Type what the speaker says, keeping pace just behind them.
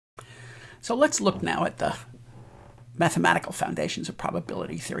So let's look now at the mathematical foundations of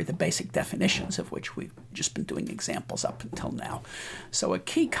probability theory, the basic definitions of which we've just been doing examples up until now. So a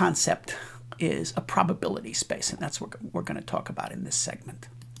key concept is a probability space, and that's what we're going to talk about in this segment.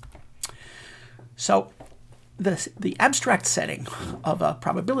 So the abstract setting of a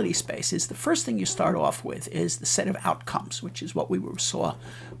probability space is the first thing you start off with is the set of outcomes, which is what we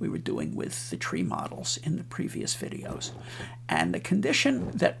were doing with the tree models in the previous videos. And the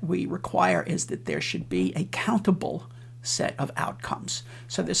condition that we require is that there should be a countable set of outcomes.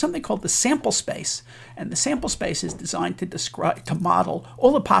 So there's something called the sample space, and the sample space is designed to model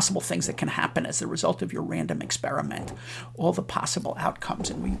all the possible things that can happen as a result of your random experiment, all the possible outcomes,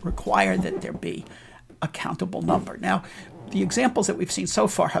 and we require that there be a countable number. Now, the examples that we've seen so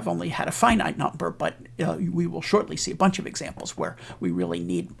far have only had a finite number, but we will shortly see a bunch of examples where we really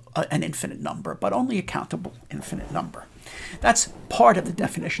need an infinite number, but only a countable infinite number. That's part of the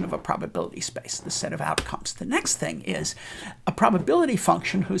definition of a probability space, the set of outcomes. The next thing is a probability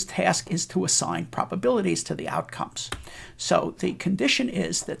function whose task is to assign probabilities to the outcomes. So the condition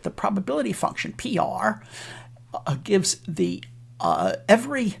is that the probability function, PR, gives the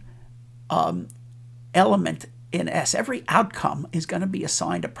every element in S, every outcome is going to be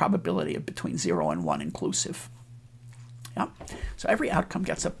assigned a probability of between 0 and 1 inclusive. Yeah? So every outcome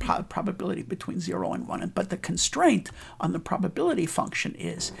gets a probability between 0 and 1. But the constraint on the probability function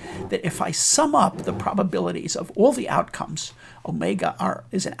is that if I sum up the probabilities of all the outcomes, omega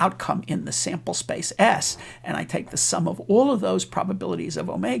is an outcome in the sample space S, and I take the sum of all of those probabilities of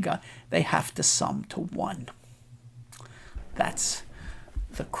omega, they have to sum to 1. That's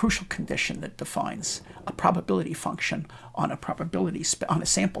the crucial condition that defines a probability function on a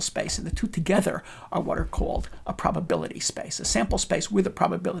sample space, and the two together are what are called a probability space. A sample space with a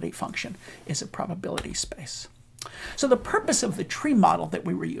probability function is a probability space. So the purpose of the tree model that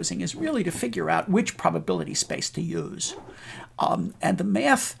we were using is really to figure out which probability space to use. And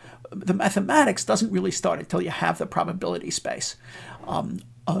the mathematics doesn't really start until you have the probability space.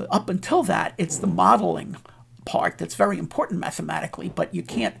 Up until that, it's the modeling part that's very important mathematically, but you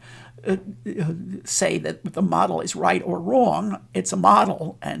can't say that the model is right or wrong. It's a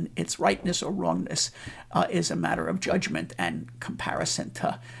model, and its rightness or wrongness is a matter of judgment and comparison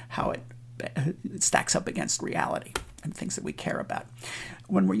to how it stacks up against reality and things that we care about.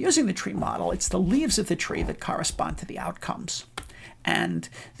 When we're using the tree model, it's the leaves of the tree that correspond to the outcomes. And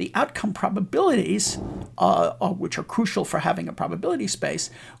the outcome probabilities, which are crucial for having a probability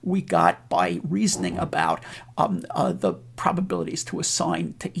space, we got by reasoning about the probabilities to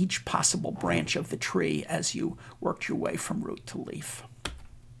assign to each possible branch of the tree as you worked your way from root to leaf.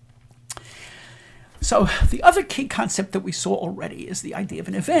 So the other key concept that we saw already is the idea of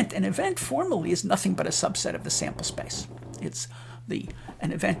an event. An event formally is nothing but a subset of the sample space.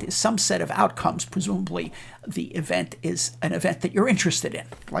 An event is some set of outcomes. Presumably, the event is an event that you're interested in,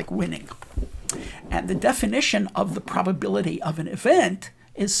 like winning. And the definition of the probability of an event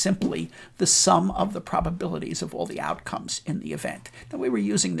is simply the sum of the probabilities of all the outcomes in the event. Now, we were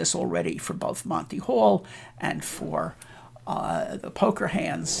using this already for both Monty Hall and for the poker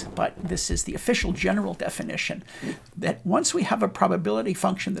hands, but this is the official general definition, that once we have a probability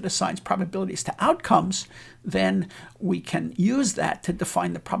function that assigns probabilities to outcomes, then we can use that to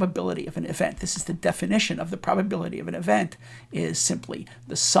define the probability of an event. This is the definition of the probability of an event, is simply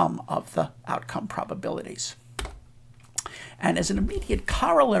the sum of the outcome probabilities. And as an immediate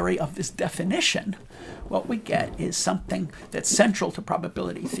corollary of this definition, what we get is something that's central to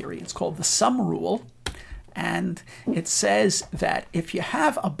probability theory. It's called the sum rule. And it says that if you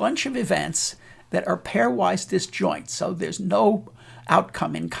have a bunch of events that are pairwise disjoint, so there's no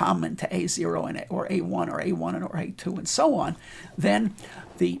outcome in common to A0 or A1 or A1 or A2 and so on, then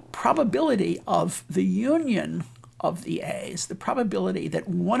the probability of the union of the A's, the probability that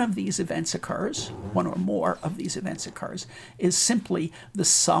one of these events occurs, one or more of these events occurs, is simply the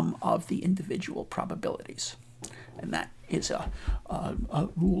sum of the individual probabilities. And that is a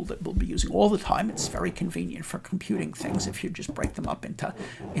rule that we'll be using all the time. It's very convenient for computing things. If you just break them up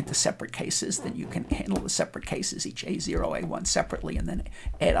into separate cases, then you can handle the separate cases, each A0, A1 separately, and then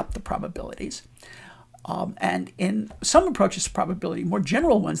add up the probabilities. And in some approaches to probability, more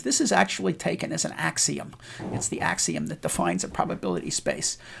general ones, this is actually taken as an axiom. It's the axiom that defines a probability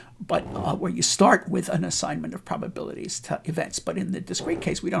space, but where you start with an assignment of probabilities to events. But in the discrete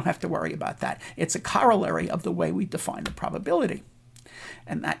case, we don't have to worry about that. It's a corollary of the way we define the probability.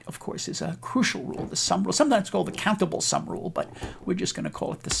 And that, of course, is a crucial rule, the sum rule. Sometimes called the countable sum rule, but we're just going to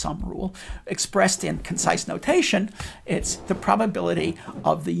call it the sum rule. Expressed in concise notation, it's the probability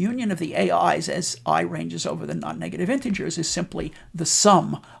of the union of the AIs as I ranges over the non-negative integers is simply the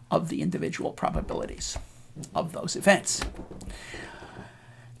sum of the individual probabilities of those events.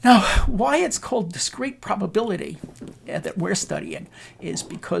 Now, why it's called discrete probability that we're studying is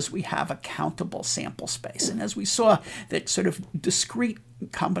because we have a countable sample space. And as we saw, that sort of discrete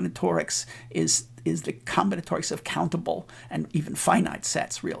combinatorics is the combinatorics of countable and even finite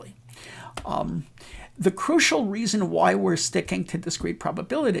sets, really. The crucial reason why we're sticking to discrete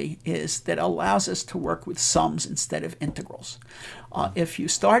probability is that it allows us to work with sums instead of integrals. If you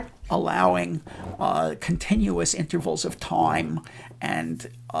start allowing continuous intervals of time and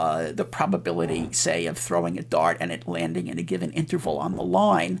the probability, say, of throwing a dart and it landing in a given interval on the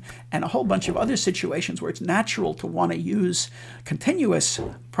line, and a whole bunch of other situations where it's natural to want to use continuous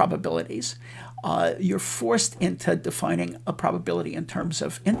probabilities, you're forced into defining a probability in terms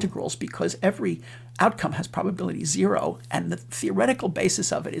of integrals because every outcome has probability 0, and the theoretical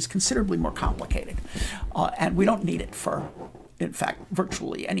basis of it is considerably more complicated. And we don't need it for, in fact,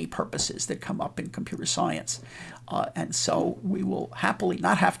 virtually any purposes that come up in computer science. And so we will happily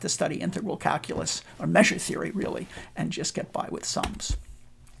not have to study integral calculus or measure theory, really, and just get by with sums.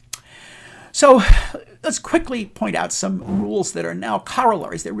 So let's quickly point out some rules that are now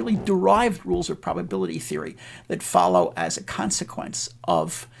corollaries. They're really derived rules of probability theory that follow as a consequence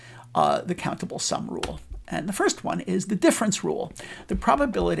of the countable sum rule. And the first one is the difference rule. The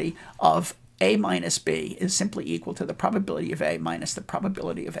probability of A minus B is simply equal to the probability of A minus the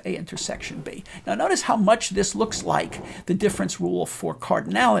probability of A intersection B. Now notice how much this looks like the difference rule for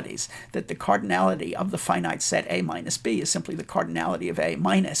cardinalities, that the cardinality of the finite set A minus B is simply the cardinality of A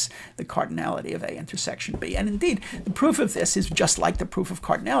minus the cardinality of A intersection B. And indeed, the proof of this is just like the proof of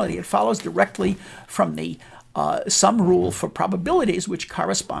cardinality. It follows directly from the sum rule for probabilities, which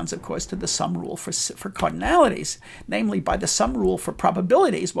corresponds, of course, to the sum rule for cardinalities. Namely, by the sum rule for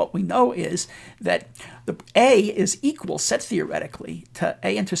probabilities, what we know is that the A is equal, set theoretically, to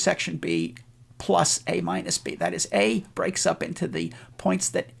A intersection B plus A minus B. That is, A breaks up into the points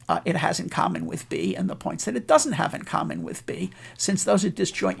that it has in common with B and the points that it doesn't have in common with B. Since those are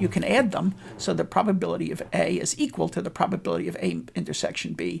disjoint, you can add them, so the probability of A is equal to the probability of A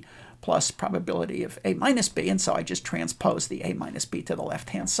intersection B plus probability of A minus B, and so I just transpose the A minus B to the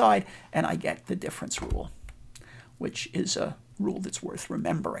left-hand side, and I get the difference rule, which is a rule that's worth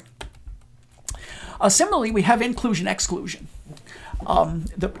remembering. Similarly, we have inclusion-exclusion.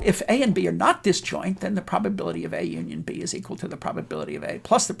 If A and B are not disjoint, then the probability of A union B is equal to the probability of A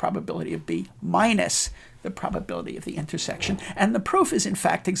plus the probability of B minus the probability of the intersection. And the proof is, in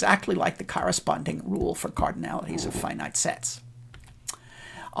fact, exactly like the corresponding rule for cardinalities of finite sets.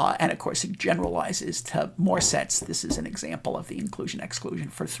 And of course, it generalizes to more sets. This is an example of the inclusion-exclusion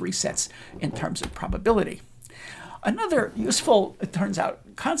for 3 sets in terms of probability. Another useful, it turns out,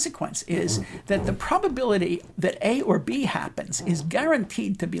 consequence is that the probability that A or B happens is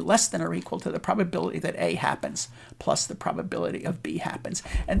guaranteed to be less than or equal to the probability that A happens plus the probability of B happens.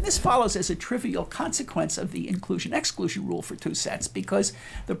 And this follows as a trivial consequence of the inclusion-exclusion rule for 2 sets, because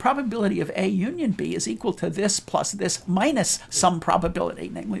the probability of A union B is equal to this plus this minus some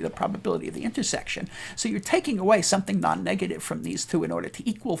probability, namely the probability of the intersection. So you're taking away something non-negative from these 2 in order to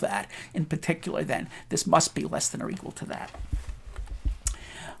equal that. In particular, then, this must be less than or equal to that.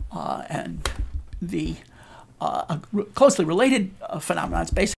 And the closely related phenomenon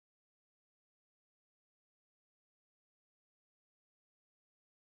is basically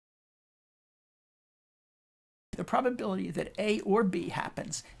the probability that A or B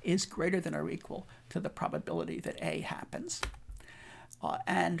happens is greater than or equal to the probability that A happens.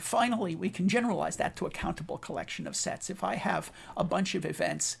 And finally, we can generalize that to a countable collection of sets. If I have a bunch of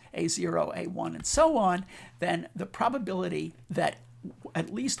events, A0, A1, and so on, then the probability that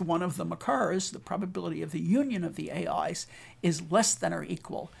at least one of them occurs, the probability of the union of the AIs, is less than or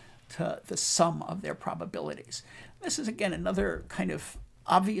equal to the sum of their probabilities. This is, again, another kind of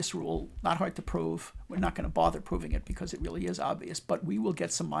obvious rule, not hard to prove. We're not going to bother proving it because it really is obvious, but we will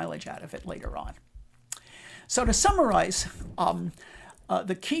get some mileage out of it later on. So to summarize,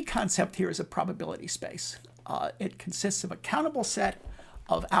 the key concept here is a probability space. It consists of a countable set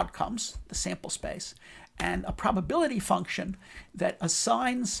of outcomes, the sample space, and a probability function that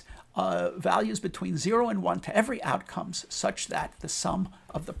assigns values between 0 and 1 to every outcome such that the sum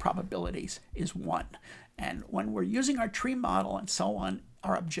of the probabilities is 1. And when we're using our tree model and so on,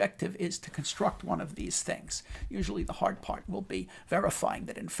 our objective is to construct one of these things. Usually the hard part will be verifying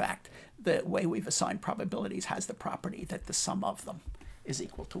that, in fact, the way we've assigned probabilities has the property that the sum of them is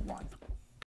equal to 1.